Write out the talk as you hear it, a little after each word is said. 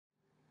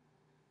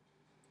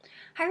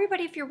Hi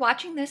everybody, if you're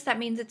watching this, that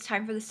means it's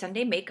time for the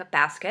Sunday makeup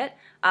basket.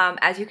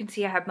 As you can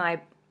see, I have my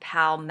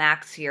pal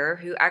Max here,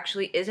 who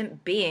actually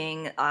isn't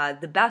being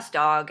the best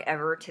dog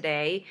ever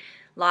today.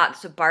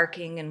 Lots of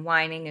barking and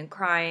whining and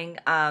crying.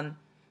 I'm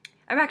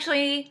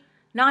actually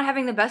not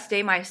having the best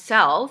day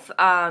myself.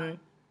 I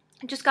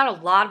just got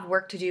a lot of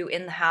work to do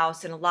in the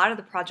house, and a lot of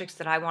the projects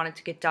that I wanted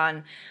to get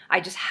done, I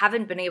just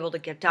haven't been able to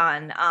get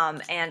done,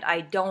 and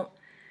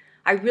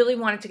I really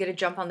wanted to get a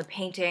jump on the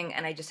painting,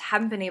 and I just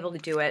haven't been able to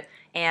do it.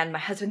 And my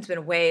husband's been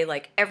away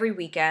like every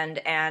weekend,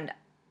 and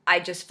I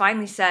just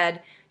finally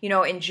said, you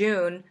know, in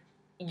June,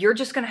 you're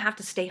just going to have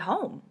to stay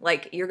home.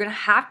 Like, you're going to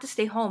have to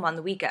stay home on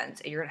the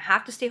weekends, and you're going to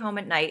have to stay home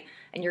at night,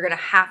 and you're going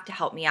to have to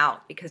help me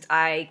out because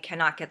I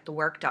cannot get the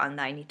work done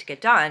that I need to get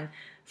done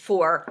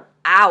for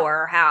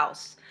our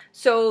house.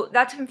 So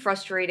that's been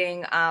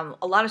frustrating. A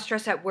lot of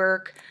stress at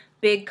work,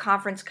 big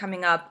conference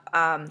coming up,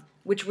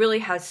 which really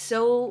has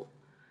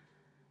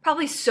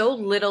probably so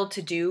little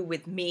to do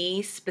with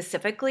me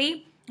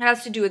specifically. It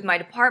has to do with my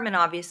department,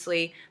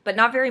 obviously, but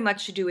not very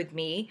much to do with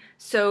me.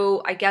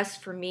 So I guess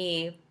for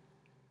me,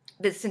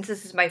 since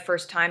this is my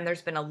first time,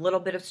 there's been a little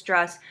bit of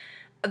stress.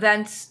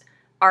 Events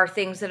are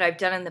things that I've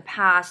done in the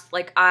past.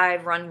 Like,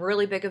 I've run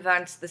really big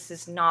events. This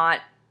is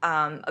not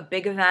a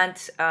big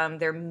event.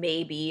 There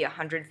may be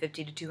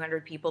 150 to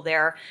 200 people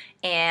there,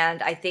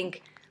 and I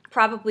think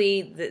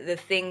probably the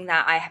thing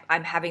that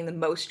I'm having the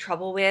most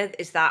trouble with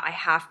is that I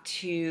have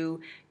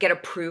to get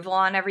approval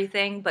on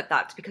everything, but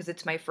that's because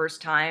it's my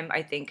first time.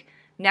 I think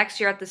next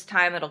year at this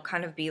time it'll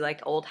kind of be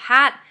like old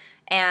hat,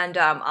 and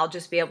I'll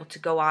just be able to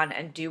go on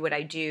and do what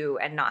I do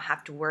and not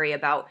have to worry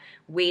about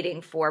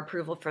waiting for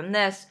approval from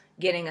this,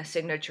 getting a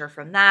signature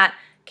from that.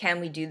 Can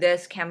we do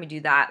this? Can we do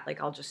that? Like,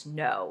 I'll just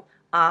know.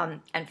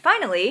 And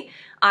finally,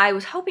 I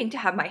was hoping to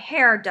have my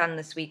hair done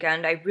this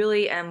weekend. I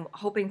really am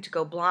hoping to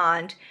go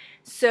blonde.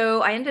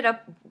 So I ended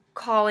up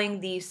calling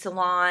the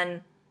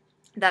salon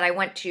that I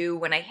went to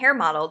when I hair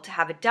modeled to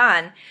have it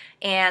done.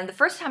 And the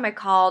first time I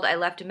called, I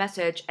left a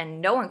message and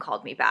no one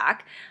called me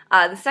back.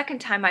 The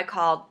second time I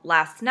called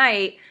last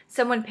night,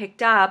 someone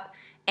picked up,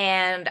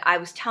 and I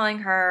was telling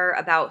her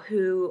about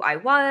who I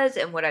was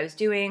and what I was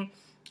doing.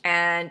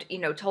 And, you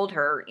know, told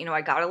her, you know, I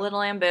got a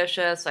little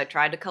ambitious. I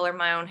tried to color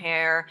my own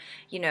hair.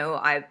 You know,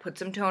 I put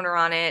some toner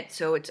on it.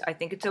 So I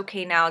think it's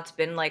okay now. It's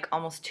been like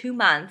almost 2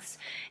 months.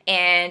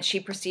 And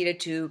she proceeded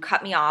to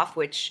cut me off,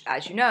 which,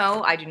 as you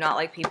know, I do not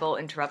like people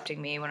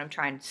interrupting me when I'm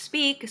trying to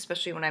speak,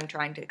 especially when I'm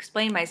trying to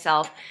explain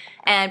myself,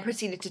 and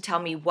proceeded to tell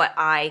me what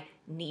I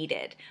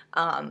needed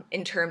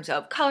in terms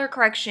of color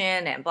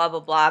correction and blah, blah,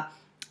 blah.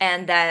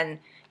 And then,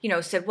 you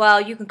know, said, well,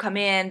 you can come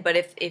in, but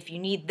if you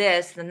need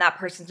this, then that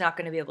person's not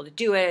going to be able to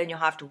do it, and you'll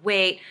have to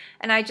wait.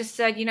 And I just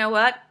said, you know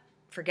what?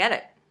 Forget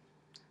it.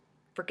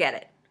 Forget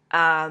it.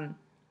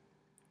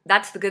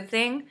 That's the good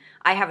thing.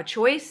 I have a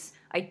choice.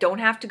 I don't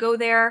have to go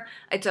there.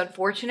 It's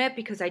unfortunate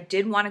because I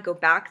did want to go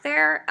back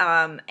there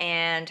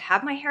and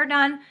have my hair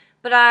done,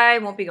 but I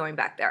won't be going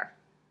back there.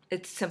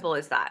 It's simple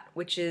as that,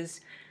 which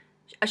is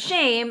a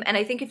shame. And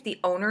I think if the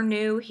owner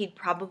knew, he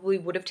probably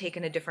would have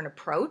taken a different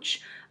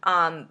approach,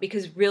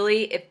 because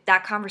really, if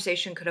that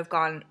conversation could have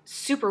gone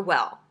super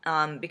well,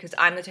 because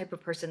I'm the type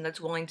of person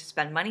that's willing to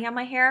spend money on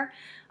my hair,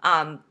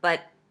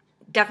 but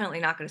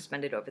definitely not going to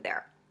spend it over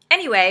there.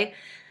 Anyway,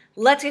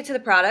 let's get to the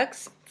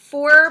products.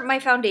 For my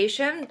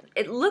foundation,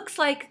 it looks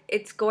like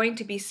it's going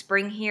to be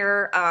spring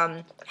here,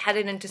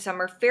 headed into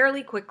summer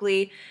fairly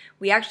quickly.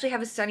 We actually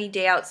have a sunny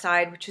day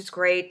outside, which is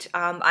great.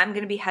 I'm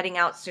going to be heading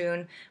out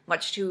soon,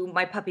 much to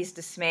my puppy's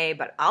dismay,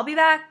 but I'll be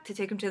back to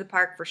take him to the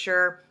park for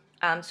sure.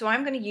 So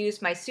I'm going to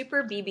use my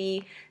Super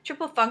BB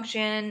Triple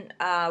Function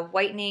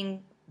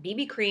Whitening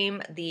BB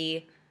Cream,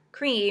 the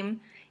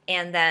cream,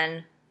 and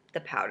then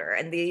the powder.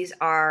 And these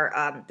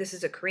are, this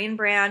is a Korean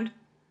brand.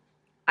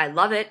 I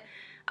love it.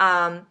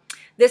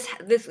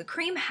 This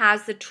cream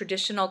has the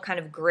traditional kind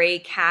of gray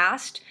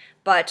cast,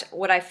 but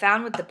what I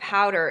found with the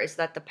powder is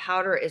that the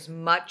powder is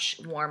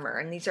much warmer,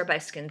 and these are by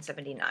Skin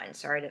 79.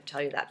 Sorry to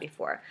tell you that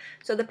before.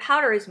 So the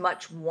powder is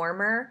much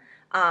warmer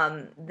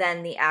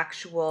than the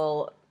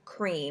actual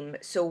cream.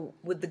 So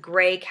with the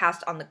gray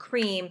cast on the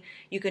cream,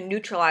 you can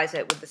neutralize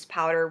it with this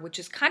powder, which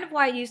is kind of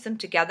why I use them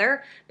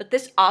together. But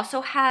this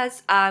also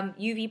has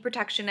UV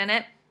protection in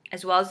it,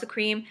 as well as the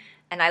cream,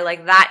 and I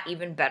like that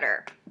even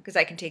better because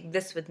I can take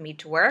this with me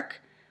to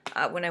work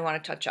when I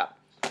want to touch up.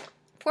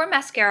 For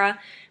mascara, I'm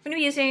going to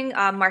be using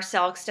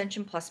Marcelle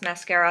Xtension Plus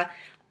Mascara.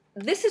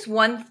 This is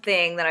one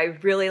thing that I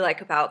really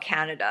like about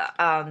Canada,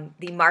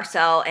 the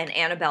Marcelle and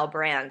Annabelle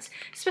brands,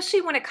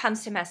 especially when it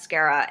comes to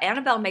mascara.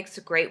 Annabelle makes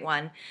a great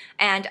one,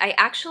 and I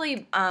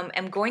actually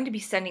am going to be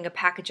sending a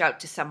package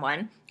out to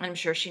someone. I'm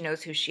sure she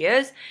knows who she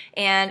is,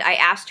 and I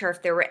asked her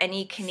if there were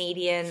any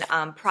Canadian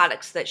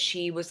products that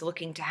she was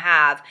looking to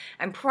have.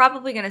 I'm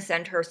probably going to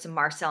send her some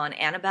Marcelle and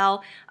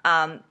Annabelle.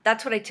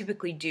 That's what I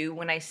typically do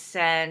when I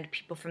send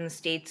people from the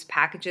States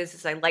packages,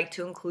 is I like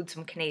to include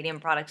some Canadian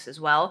products as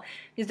well,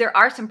 because there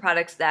are some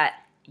products that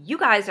you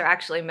guys are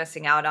actually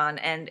missing out on,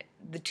 and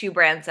the two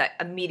brands that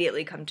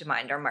immediately come to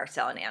mind are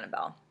Marcelle and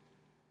Annabelle.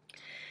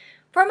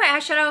 For my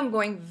eyeshadow, I'm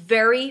going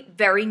very,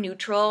 very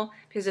neutral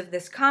because of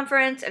this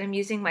conference, and I'm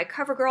using my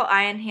CoverGirl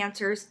eye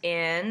enhancers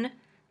in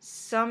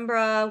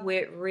Sombra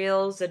with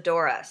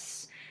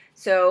Realazadoras.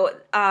 So,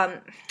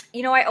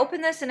 you know, I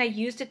opened this and I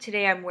used it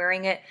today. I'm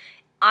wearing it.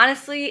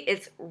 Honestly,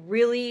 it's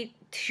really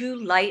too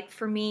light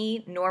for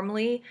me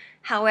normally.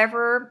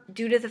 However,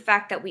 due to the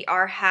fact that we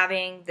are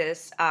having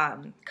this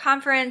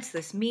conference,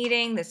 this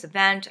meeting, this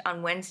event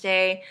on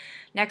Wednesday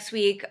next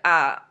week,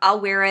 I'll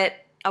wear it.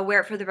 I'll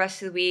wear it for the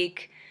rest of the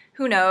week.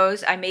 Who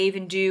knows? I may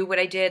even do what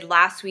I did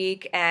last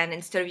week, and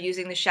instead of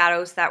using the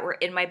shadows that were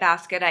in my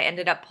basket, I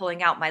ended up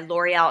pulling out my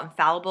L'Oreal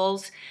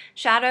Infallibles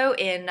shadow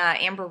in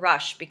Amber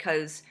Rush,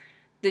 because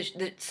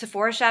the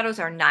Sephora shadows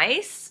are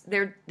nice.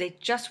 They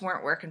just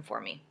weren't working for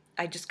me.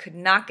 I just could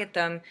not get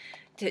them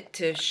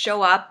to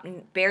show up.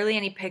 Barely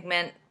any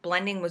pigment.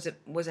 Blending was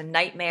a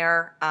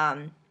nightmare.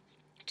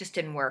 Just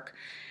didn't work.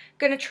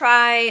 Gonna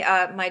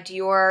try my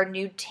Dior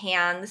Nude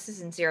Tan. This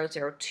is in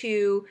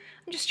 002.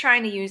 I'm just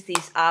trying to use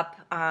these up.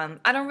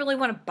 I don't really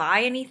want to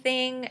buy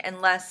anything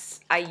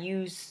unless I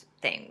use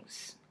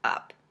things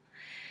up.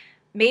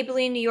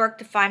 Maybelline New York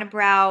Define a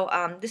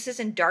Brow. This is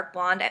in dark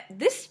blonde.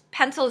 This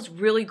pencil is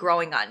really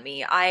growing on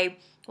me. I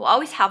will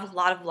always have a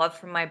lot of love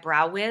for my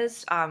Brow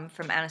Wiz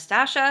from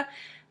Anastasia,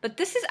 but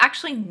this is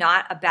actually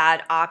not a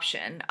bad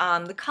option.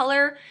 The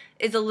color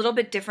is a little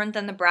bit different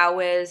than the Brow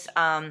Wiz.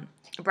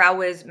 Brow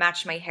Wiz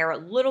matched my hair a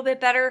little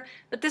bit better,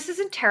 but this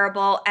isn't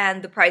terrible,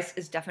 and the price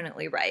is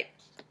definitely right.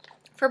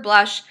 For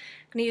blush,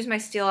 I'm going to use my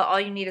Stila All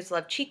You Need Is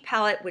Love cheek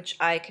palette, which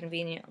I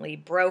conveniently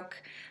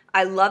broke.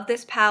 I love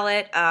this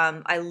palette.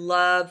 I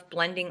love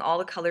blending all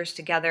the colors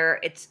together.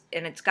 It's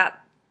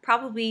got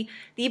probably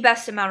the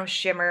best amount of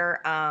shimmer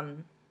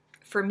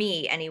for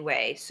me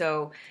anyway.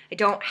 So I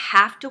don't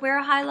have to wear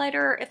a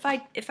highlighter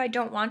if I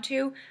don't want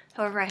to.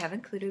 However, I have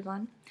included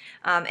one,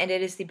 and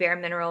it is the Bare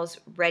Minerals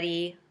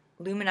Ready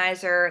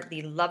Luminizer,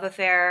 the Love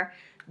Affair.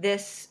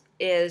 This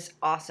is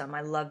awesome.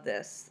 I love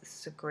this. This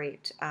is a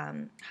great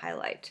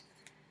highlight.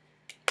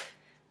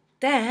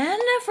 Then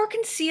for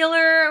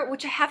concealer,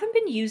 which I haven't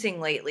been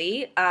using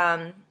lately,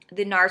 the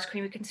NARS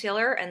Creamy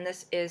Concealer, and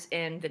this is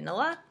in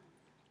Vanilla.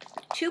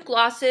 Two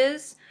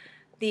glosses,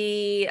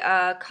 the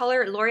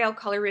L'Oreal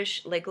Color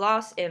Riche Lait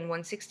Gloss in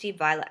 160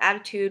 Violet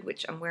Attitude,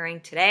 which I'm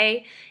wearing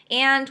today,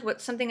 and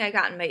something I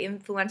got in my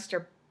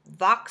Influencer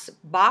Vox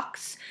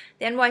box,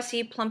 the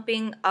NYC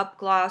Plumping Up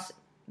Gloss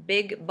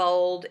Big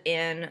Bold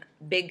in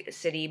Big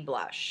City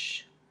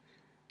Blush.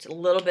 It's a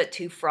little bit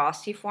too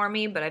frosty for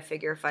me, but I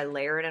figure if I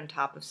layer it on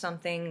top of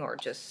something or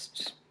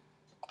just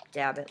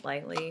dab it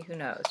lightly, who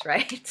knows,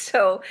 right?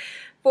 So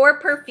for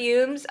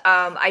perfumes,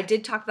 I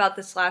did talk about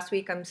this last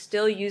week. I'm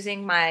still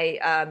using my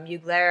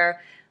Mugler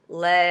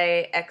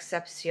Les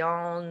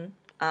Exceptions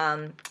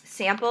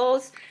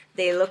samples.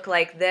 They look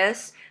like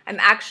this. I'm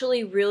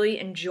actually really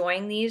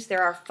enjoying these.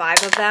 There are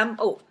 5 of them.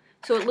 Oh,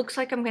 so it looks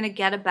like I'm going to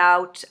get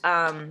about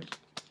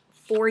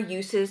 4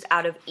 uses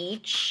out of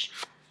each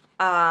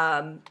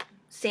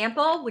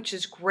sample, which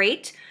is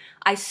great.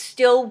 I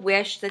still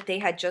wish that they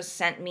had just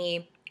sent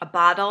me a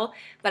bottle,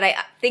 but I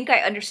think I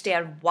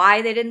understand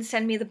why they didn't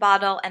send me the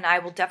bottle, and I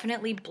will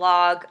definitely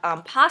blog,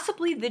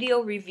 possibly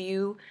video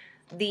review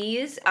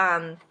these,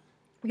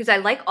 because I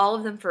like all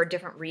of them for a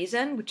different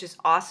reason, which is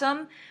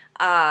awesome.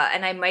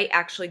 And I might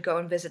actually go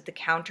and visit the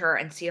counter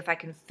and see if I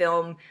can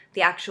film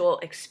the actual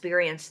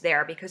experience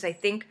there, because I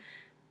think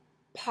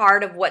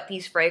part of what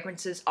these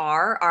fragrances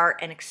are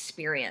an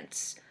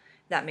experience,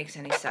 if that makes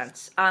any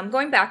sense.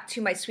 Going back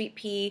to my Sweet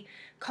Pea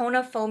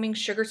Kohna Foaming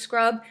Sugar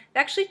Scrub, they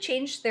actually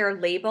changed their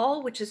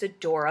label, which is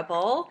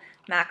adorable.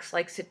 Max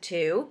likes it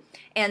too.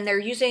 And they're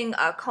using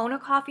Kohna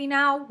coffee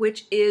now,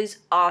 which is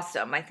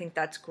awesome. I think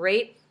that's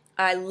great.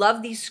 I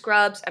love these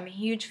scrubs. I'm a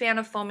huge fan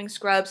of foaming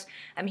scrubs.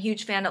 I'm a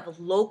huge fan of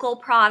local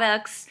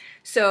products.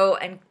 So,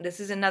 and this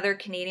is another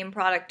Canadian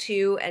product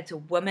too. It's a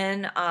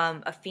woman,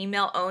 a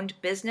female-owned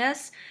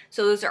business.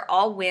 So those are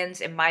all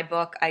wins in my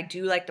book. I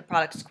do like the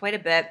products quite a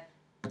bit.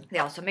 They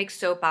also make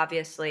soap,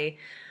 obviously.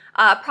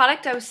 A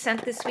product I was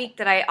sent this week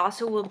that I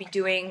also will be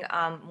doing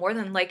more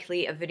than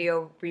likely a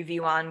video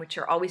review on, which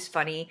are always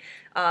funny,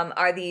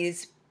 are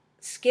these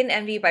Skin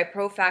Envy by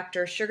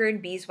ProFactor Sugar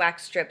and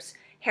Beeswax Strips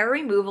hair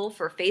removal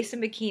for face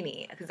and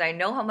bikini, because I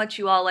know how much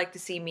you all like to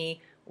see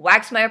me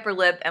wax my upper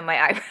lip and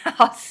my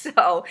eyebrows.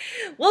 So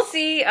we'll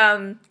see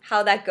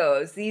how that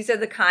goes. These are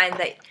the kind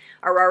that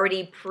are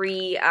already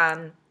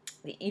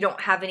you don't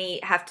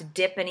have to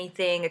dip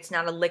anything. It's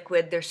not a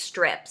liquid, they're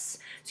strips.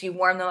 So you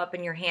warm them up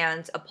in your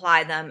hands,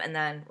 apply them, and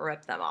then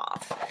rip them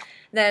off.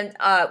 Then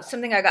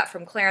something I got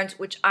from Clarins,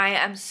 which I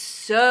am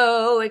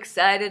so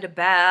excited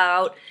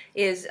about,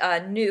 is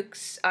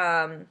Nuxe.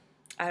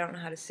 I don't know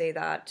how to say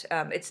that.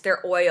 It's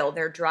their oil,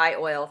 their dry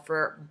oil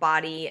for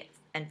body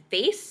and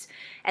face.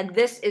 And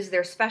this is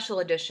their special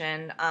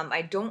edition.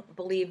 I don't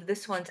believe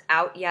this one's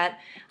out yet.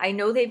 I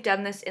know they've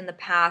done this in the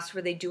past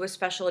where they do a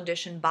special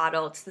edition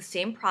bottle. It's the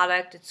same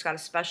product. It's got a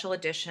special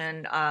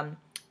edition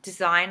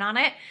design on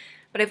it.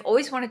 But I've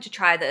always wanted to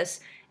try this.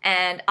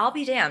 And I'll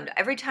be damned.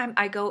 Every time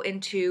I go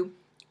into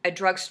a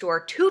drugstore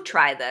to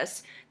try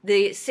this,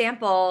 the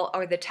sample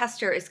or the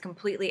tester is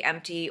completely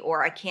empty,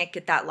 or I can't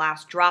get that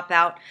last drop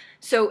out.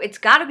 So it's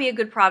got to be a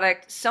good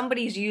product.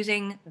 Somebody's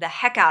using the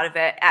heck out of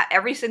it at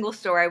every single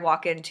store I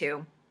walk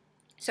into.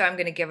 So I'm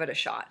going to give it a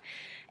shot.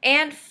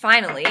 And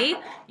finally,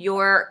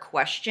 your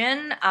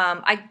question.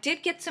 I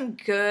did get some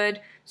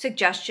good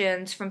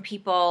suggestions from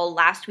people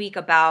last week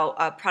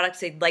about products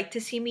they'd like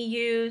to see me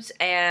use,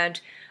 and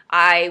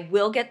I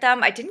will get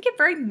them. I didn't get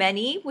very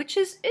many, which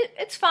is,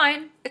 it's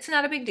fine. It's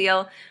not a big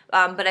deal,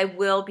 but I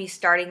will be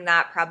starting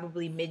that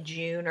probably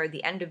mid-June or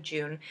the end of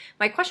June.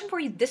 My question for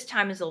you this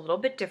time is a little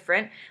bit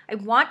different. I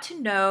want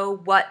to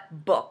know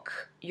what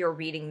book you're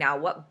reading now,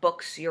 what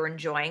books you're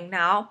enjoying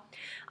now.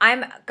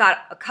 I've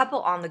got a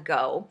couple on the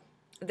go.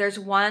 There's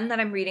one that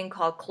I'm reading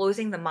called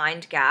Closing the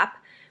Mind Gap,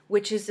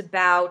 which is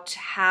about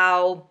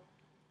how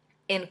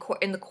in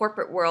the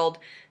corporate world,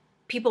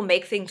 people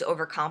make things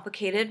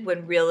overcomplicated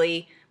when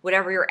really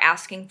whatever you're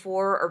asking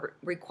for or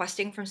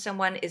requesting from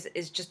someone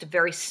is just a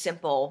very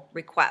simple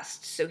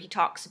request. So he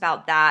talks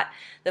about that,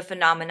 the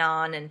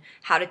phenomenon, and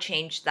how to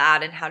change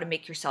that and how to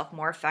make yourself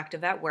more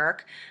effective at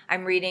work.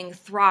 I'm reading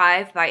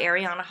Thrive by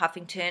Arianna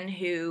Huffington,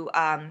 who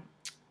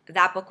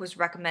that book was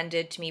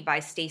recommended to me by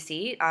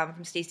Stacy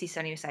from Stacy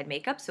Sunnyside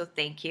Makeup, so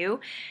thank you.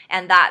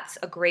 And that's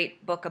a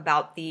great book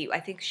about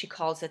I think she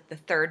calls it the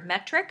third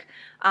metric,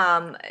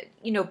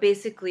 you know,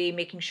 basically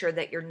making sure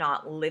that you're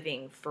not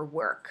living for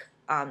work,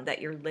 that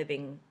you're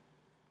living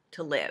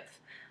to live.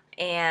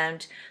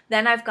 And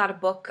then I've got a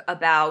book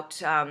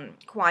about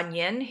Kuan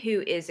Yin,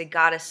 who is a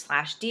goddess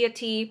 /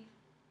 deity.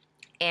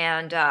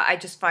 And I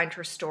just find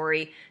her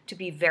story to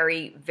be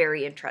very,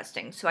 very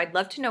interesting. So I'd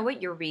love to know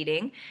what you're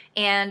reading.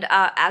 And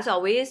as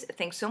always,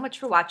 thanks so much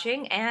for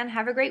watching and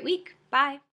have a great week. Bye.